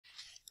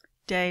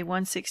Day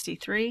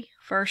 163,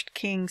 1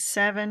 Kings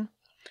 7,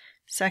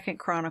 2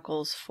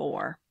 Chronicles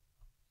 4.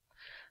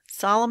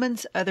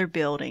 Solomon's other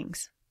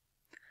buildings.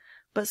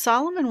 But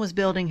Solomon was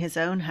building his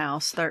own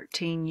house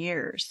 13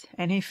 years,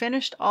 and he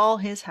finished all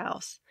his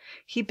house.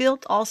 He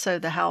built also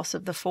the house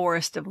of the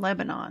forest of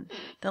Lebanon.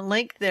 The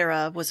length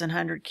thereof was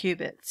 100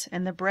 cubits,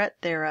 and the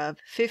breadth thereof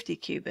 50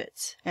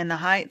 cubits, and the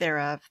height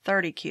thereof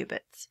 30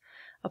 cubits,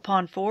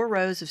 upon 4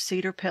 rows of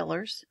cedar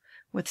pillars,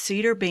 with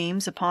cedar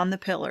beams upon the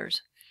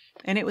pillars.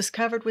 And it was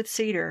covered with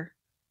cedar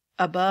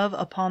above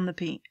upon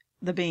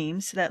the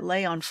beams that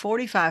lay on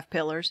 45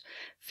 pillars,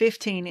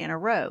 15 in a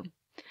row.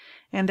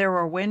 And there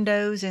were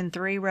windows in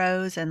 3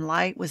 rows, and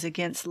light was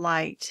against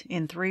light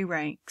in 3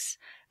 ranks.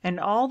 And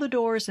all the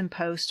doors and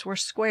posts were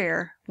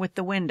square with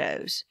the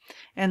windows,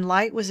 and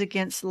light was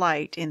against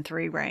light in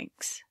 3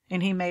 ranks.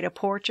 And he made a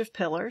porch of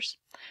pillars.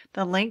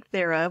 The length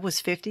thereof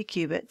was 50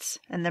 cubits,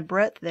 and the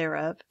breadth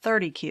thereof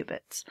 30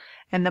 cubits.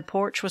 And the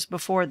porch was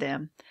before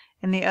them,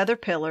 and the other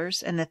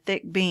pillars and the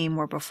thick beam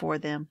were before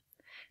them.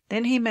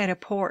 Then he made a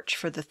porch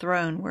for the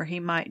throne where he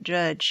might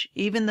judge,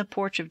 even the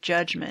porch of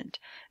judgment,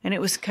 and it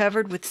was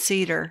covered with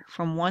cedar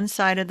from one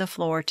side of the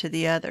floor to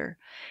the other.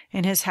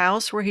 And his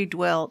house where he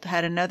dwelt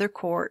had another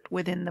court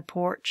within the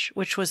porch,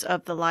 which was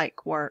of the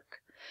like work.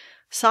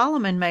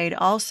 Solomon made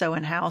also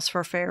an house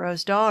for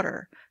Pharaoh's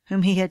daughter,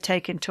 whom he had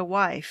taken to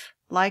wife,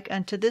 like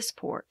unto this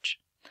porch.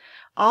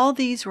 All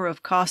these were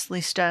of costly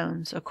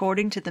stones,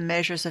 according to the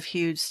measures of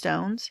hewed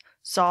stones,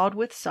 sawed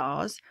with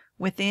saws,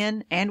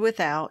 within and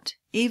without,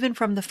 even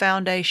from the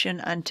foundation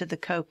unto the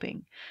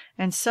coping,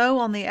 and so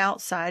on the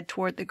outside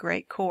toward the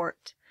great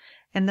court.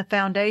 And the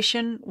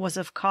foundation was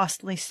of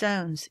costly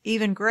stones,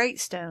 even great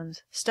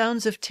stones,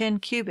 stones of 10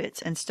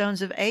 cubits, and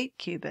stones of 8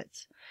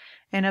 cubits.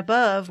 And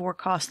above were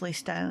costly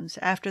stones,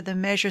 after the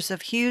measures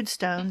of hewed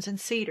stones and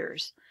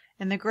cedars.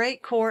 And the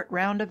great court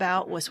round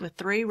about was with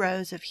 3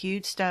 rows of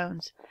hewed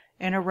stones,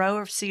 and a row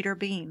of cedar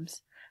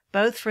beams,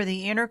 both for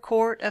the inner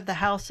court of the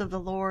house of the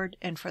Lord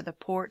and for the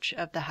porch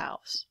of the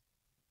house.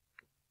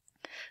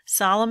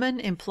 Solomon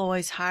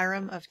employs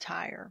Hiram of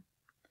Tyre.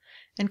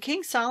 And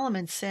King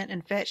Solomon sent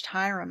and fetched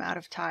Hiram out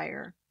of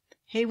Tyre.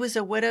 He was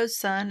a widow's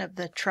son of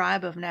the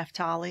tribe of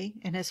Naphtali,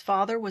 and his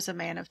father was a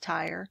man of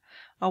Tyre,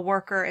 a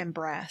worker in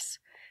brass.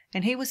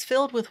 And he was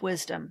filled with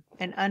wisdom,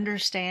 and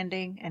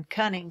understanding, and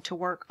cunning to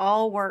work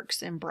all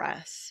works in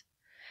brass.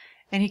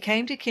 And he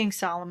came to King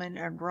Solomon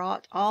and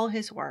wrought all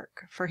his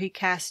work, for he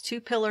cast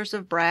 2 pillars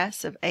of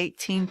brass of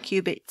 18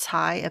 cubits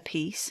high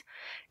apiece,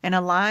 and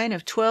a line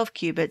of 12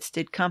 cubits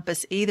did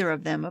compass either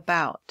of them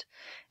about.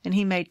 And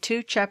he made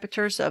 2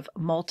 chapiters of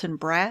molten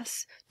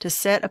brass to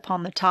set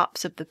upon the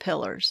tops of the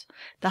pillars.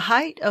 The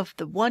height of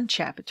the one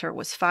chapiter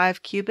was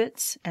 5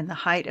 cubits, and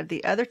the height of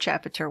the other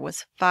chapiter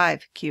was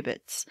 5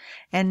 cubits,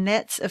 and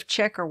nets of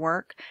checker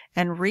work,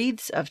 and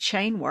wreaths of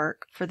chain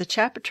work for the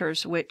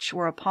chapiters which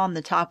were upon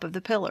the top of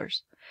the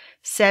pillars,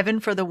 7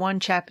 for the one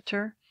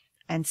chapiter,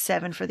 and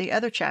 7 for the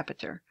other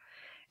chapiter.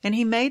 And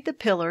he made the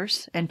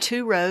pillars and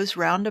 2 rows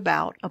round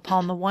about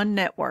upon the one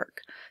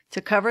network,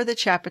 to cover the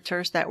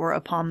chapiters that were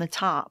upon the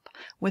top,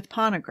 with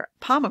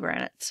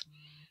pomegranates.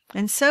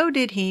 And so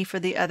did he for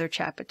the other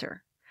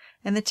chapiter.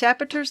 And the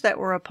chapiters that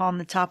were upon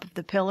the top of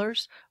the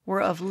pillars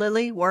were of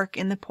lily work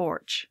in the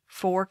porch,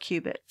 4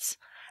 cubits.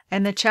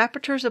 And the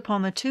chapiters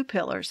upon the 2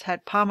 pillars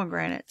had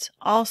pomegranates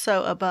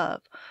also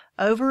above,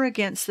 over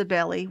against the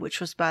belly which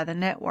was by the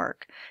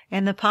network,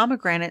 and the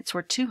pomegranates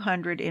were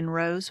 200 in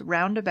rows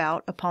round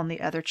about upon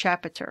the other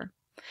chapiter.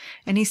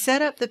 And he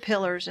set up the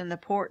pillars in the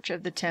porch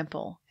of the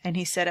temple, and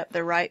he set up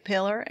the right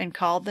pillar, and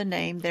called the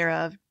name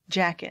thereof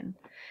Jachin.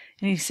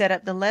 And he set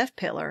up the left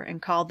pillar,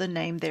 and called the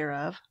name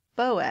thereof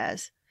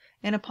Boaz.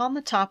 And upon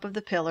the top of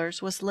the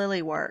pillars was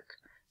lily work.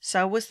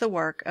 So was the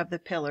work of the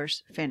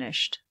pillars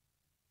finished.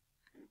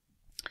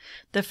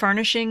 The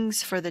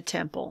furnishings for the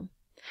temple.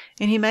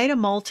 And he made a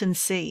molten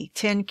sea,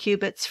 10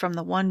 cubits from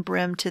the one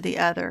brim to the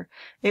other.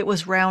 It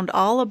was round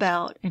all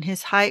about, and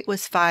his height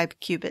was 5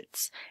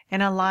 cubits,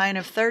 and a line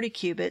of 30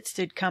 cubits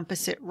did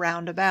compass it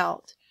round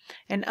about.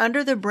 And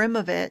under the brim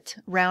of it,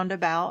 round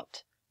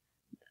about,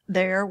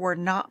 there were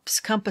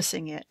knops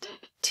compassing it,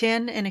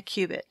 10 in a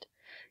cubit,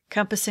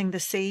 compassing the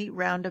sea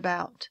round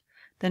about.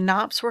 The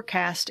knops were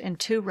cast in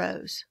 2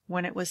 rows.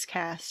 When it was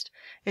cast,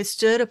 it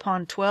stood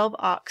upon 12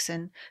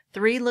 oxen,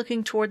 3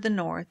 looking toward the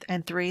north,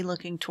 and 3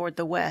 looking toward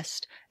the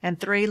west, and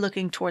 3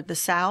 looking toward the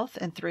south,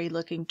 and 3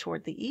 looking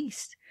toward the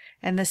east.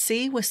 And the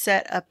sea was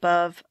set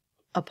above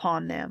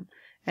upon them,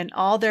 and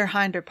all their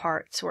hinder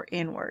parts were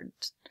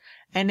inwards.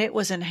 And it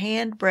was an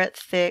handbreadth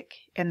thick,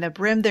 and the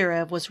brim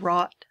thereof was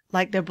wrought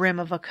like the brim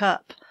of a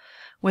cup,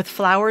 with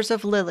flowers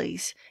of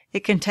lilies.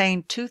 It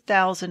contained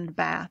 2,000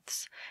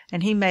 baths.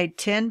 And he made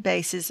 10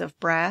 bases of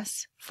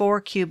brass.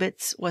 4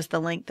 cubits was the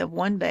length of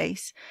one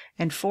base,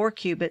 and 4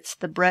 cubits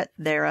the breadth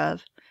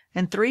thereof,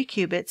 and 3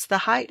 cubits the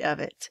height of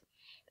it.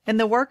 And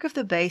the work of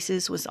the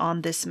bases was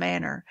on this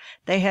manner.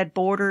 They had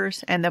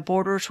borders, and the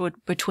borders were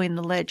between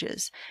the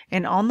ledges.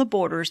 And on the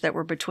borders that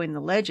were between the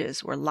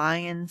ledges were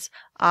lions,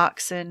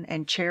 oxen,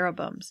 and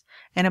cherubims.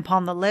 And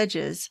upon the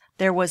ledges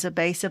there was a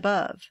base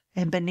above.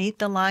 And beneath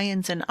the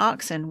lions and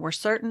oxen were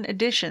certain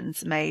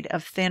additions made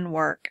of thin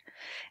work.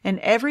 And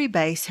every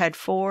base had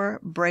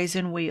 4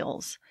 brazen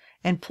wheels,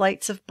 and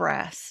plates of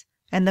brass.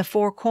 And the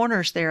 4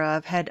 corners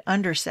thereof had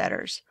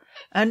undersetters.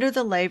 Under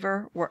the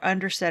laver were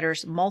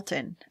undersetters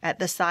molten at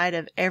the side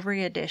of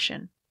every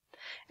addition.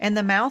 And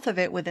the mouth of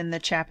it within the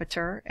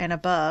chapiter and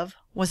above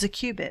was a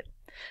cubit,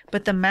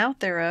 but the mouth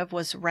thereof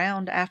was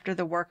round after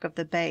the work of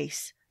the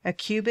base, a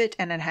cubit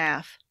and a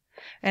half.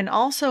 And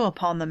also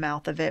upon the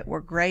mouth of it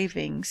were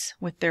gravings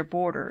with their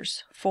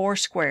borders, 4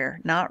 square,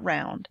 not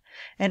round.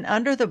 And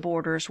under the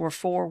borders were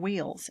 4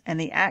 wheels, and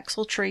the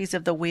axle trees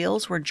of the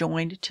wheels were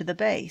joined to the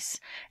base.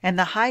 And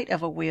the height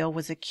of a wheel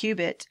was a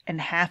cubit and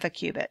half a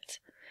cubit.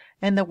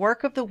 And the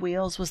work of the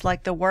wheels was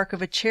like the work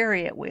of a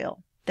chariot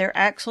wheel. Their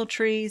axle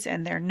trees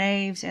and their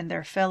naves and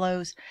their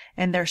felloes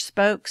and their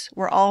spokes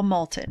were all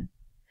molten.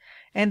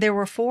 And there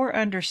were 4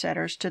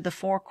 undersetters to the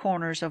 4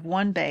 corners of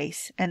one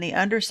base, and the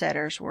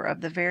undersetters were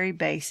of the very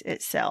base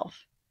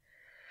itself.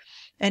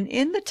 And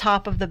in the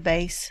top of the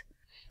base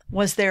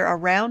was there a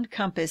round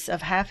compass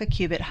of half a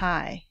cubit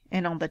high,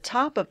 and on the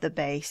top of the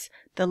base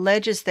the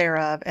ledges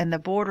thereof and the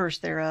borders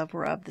thereof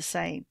were of the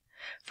same.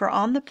 For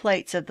on the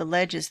plates of the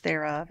ledges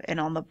thereof, and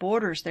on the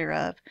borders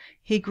thereof,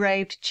 he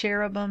graved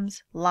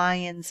cherubims,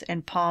 lions,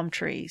 and palm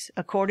trees,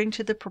 according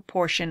to the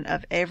proportion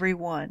of every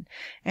one,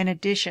 and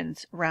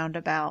additions round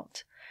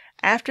about.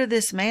 After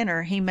this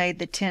manner he made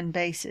the 10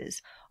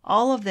 bases.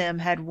 All of them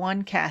had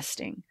 1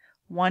 casting,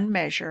 1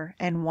 measure,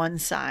 and 1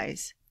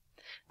 size.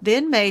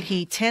 Then made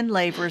he 10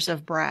 lavers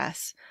of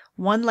brass.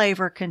 1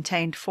 laver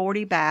contained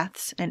 40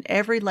 baths, and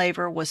every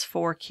laver was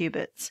 4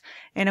 cubits,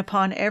 and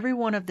upon every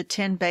one of the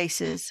 10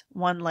 bases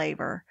 1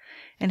 laver.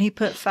 And he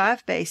put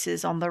 5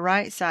 bases on the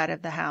right side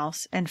of the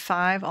house, and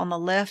 5 on the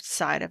left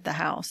side of the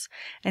house.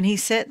 And he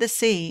set the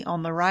sea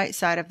on the right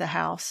side of the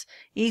house,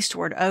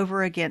 eastward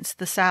over against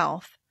the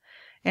south.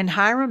 And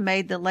Hiram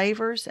made the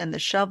lavers, and the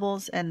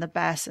shovels, and the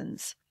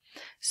basins.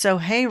 So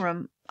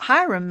Hiram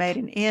made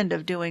an end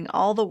of doing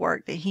all the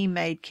work that he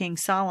made King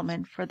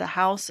Solomon for the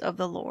house of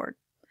the Lord.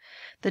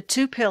 The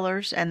 2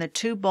 pillars and the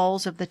 2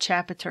 bowls of the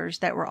chapiters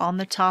that were on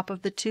the top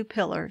of the 2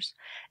 pillars,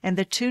 and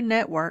the 2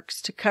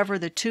 networks to cover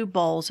the 2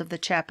 bowls of the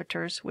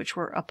chapiters which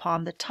were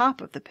upon the top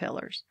of the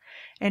pillars,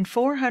 and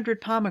 400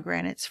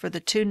 pomegranates for the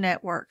 2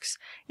 networks,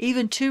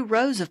 even 2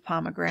 rows of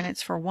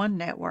pomegranates for 1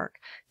 network,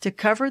 to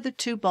cover the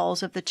 2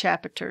 bowls of the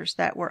chapiters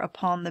that were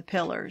upon the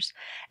pillars,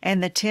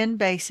 and the 10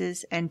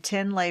 bases and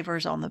 10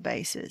 lavers on the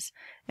bases,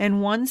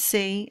 and 1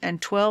 sea and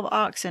 12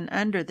 oxen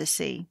under the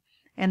sea,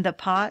 and the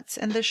pots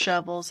and the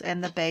shovels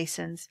and the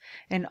basins,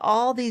 and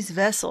all these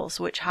vessels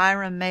which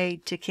Hiram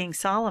made to King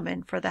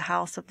Solomon for the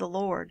house of the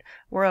Lord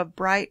were of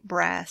bright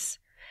brass.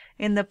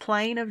 In the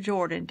plain of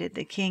Jordan did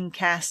the king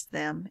cast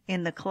them,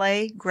 in the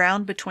clay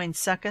ground between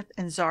Succoth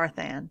and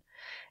Zarthan.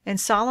 And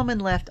Solomon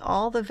left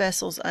all the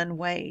vessels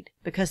unweighed,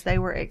 because they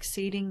were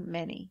exceeding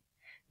many.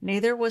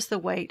 Neither was the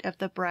weight of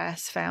the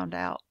brass found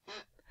out.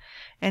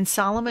 And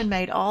Solomon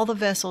made all the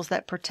vessels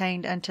that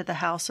pertained unto the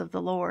house of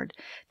the Lord,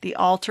 the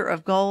altar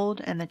of gold,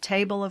 and the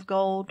table of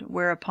gold,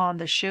 whereupon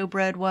the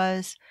shewbread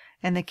was,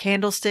 and the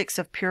candlesticks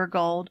of pure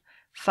gold,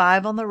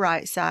 5 on the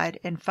right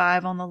side, and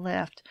 5 on the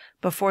left,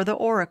 before the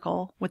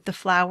oracle, with the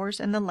flowers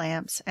and the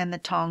lamps, and the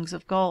tongs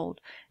of gold,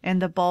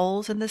 and the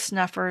bowls, and the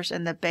snuffers,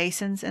 and the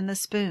basins, and the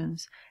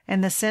spoons,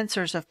 and the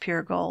censers of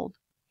pure gold,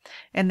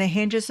 and the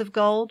hinges of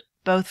gold,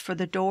 both for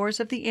the doors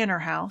of the inner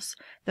house,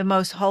 the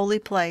most holy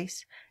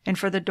place, and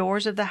for the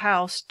doors of the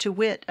house, to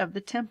wit, of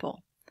the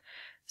temple.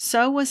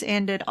 So was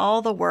ended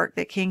all the work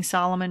that King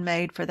Solomon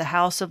made for the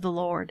house of the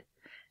Lord.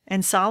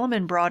 And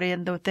Solomon brought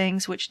in the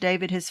things which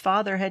David his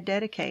father had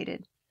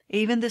dedicated.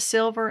 Even the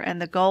silver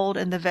and the gold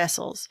and the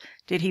vessels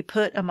did he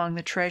put among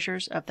the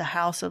treasures of the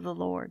house of the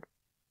Lord.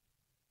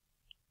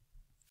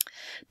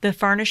 The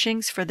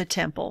furnishings for the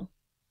temple.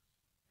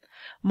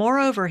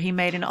 Moreover, he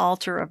made an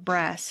altar of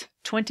brass,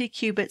 20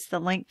 cubits the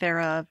length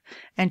thereof,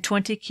 and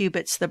 20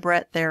 cubits the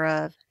breadth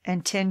thereof,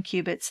 and 10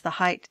 cubits the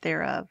height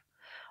thereof.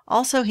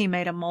 Also he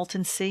made a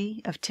molten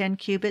sea of 10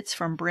 cubits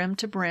from brim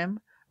to brim,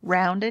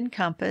 round in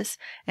compass,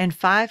 and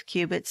 5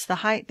 cubits the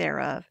height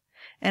thereof.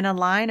 And a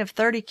line of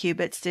 30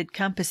 cubits did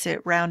compass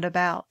it round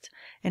about,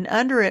 and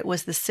under it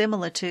was the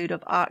similitude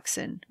of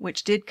oxen,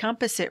 which did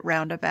compass it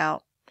round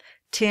about,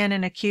 10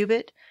 in a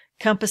cubit,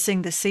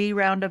 compassing the sea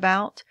round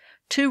about.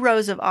 2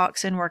 rows of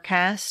oxen were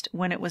cast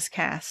when it was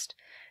cast.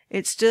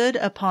 It stood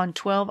upon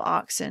 12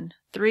 oxen,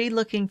 3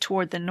 looking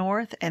toward the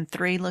north, and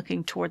 3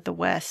 looking toward the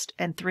west,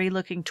 and 3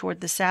 looking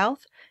toward the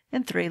south,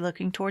 and 3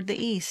 looking toward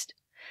the east.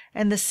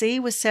 And the sea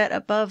was set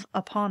above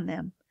upon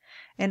them,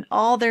 and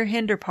all their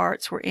hinder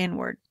parts were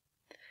inward.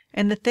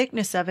 And the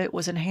thickness of it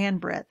was an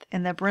handbreadth,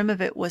 and the brim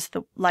of it was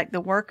like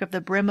the work of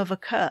the brim of a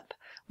cup,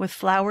 with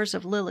flowers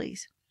of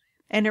lilies.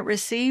 And it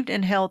received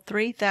and held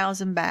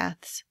 3,000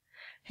 baths.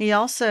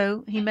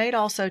 He made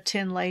also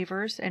 10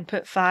 lavers, and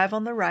put 5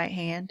 on the right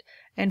hand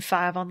and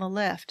 5 on the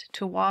left,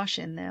 to wash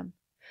in them.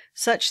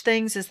 Such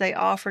things as they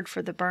offered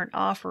for the burnt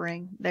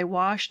offering, they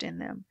washed in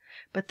them.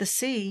 But the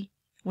sea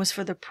was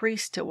for the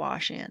priests to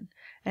wash in.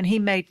 And he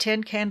made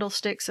 10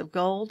 candlesticks of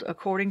gold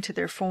according to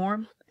their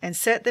form, and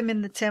set them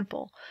in the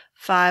temple,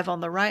 5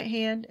 on the right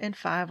hand and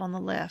 5 on the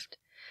left.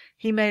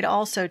 He made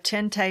also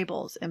 10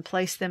 tables, and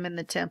placed them in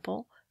the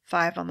temple,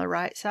 5 on the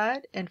right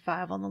side and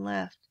 5 on the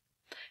left.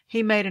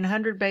 He made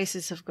 100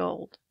 bases of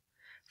gold.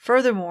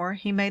 Furthermore,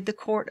 he made the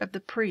court of the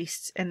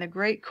priests, and the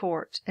great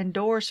court, and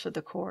doors for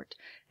the court,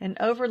 and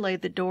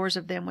overlaid the doors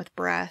of them with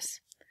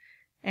brass.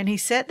 And he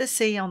set the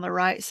sea on the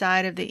right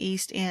side of the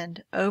east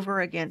end,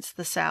 over against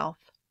the south.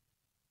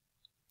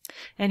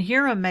 And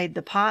Huram made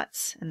the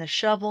pots, and the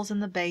shovels,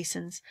 and the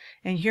basins,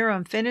 and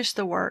Huram finished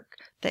the work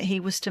that he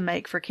was to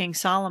make for King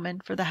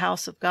Solomon for the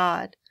house of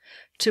God,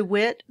 to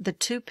wit, the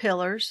 2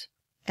 pillars,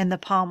 and the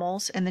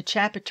pommels, and the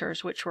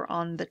chapiters which were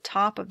on the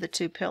top of the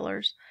 2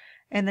 pillars,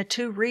 and the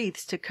 2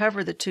 wreaths to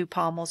cover the 2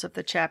 pommels of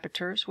the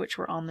chapiters which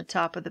were on the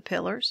top of the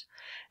pillars,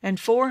 and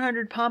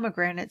 400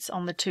 pomegranates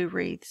on the 2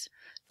 wreaths,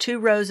 2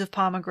 rows of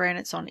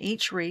pomegranates on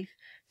each wreath,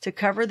 to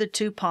cover the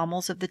 2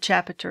 pommels of the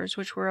chapiters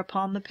which were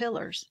upon the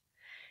pillars.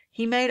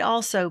 He made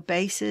also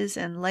bases,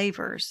 and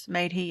lavers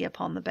made he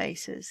upon the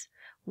bases,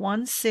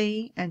 1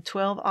 sea, and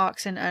 12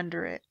 oxen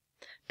under it.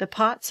 The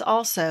pots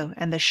also,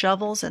 and the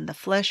shovels, and the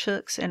flesh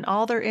hooks, and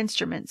all their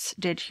instruments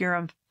did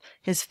Huram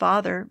his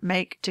father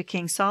make to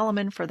King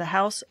Solomon for the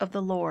house of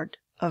the Lord,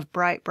 of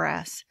bright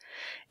brass.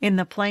 In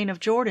the plain of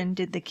Jordan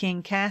did the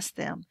king cast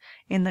them,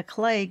 in the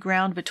clay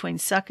ground between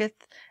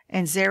Succoth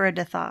and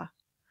Zeradathah.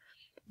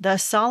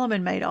 Thus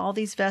Solomon made all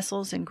these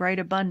vessels in great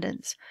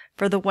abundance,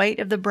 for the weight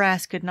of the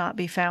brass could not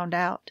be found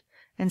out.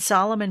 And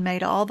Solomon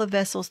made all the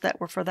vessels that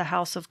were for the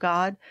house of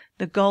God,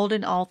 the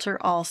golden altar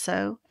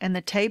also, and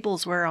the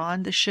tables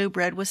whereon the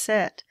shewbread was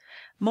set.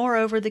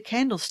 Moreover, the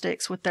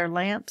candlesticks with their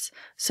lamps,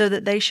 so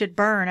that they should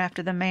burn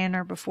after the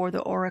manner before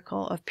the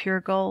oracle of pure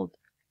gold.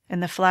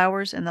 And the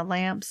flowers, and the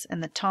lamps,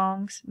 and the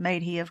tongs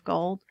made he of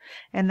gold,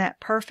 and that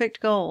perfect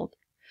gold.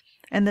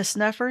 And the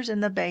snuffers,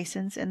 and the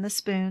basins, and the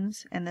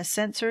spoons, and the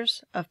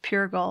censers of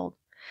pure gold.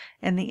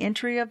 And the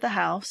entry of the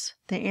house,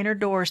 the inner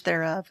doors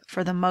thereof,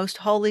 for the most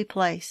holy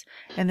place,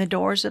 and the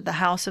doors of the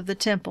house of the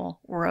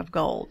temple were of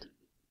gold.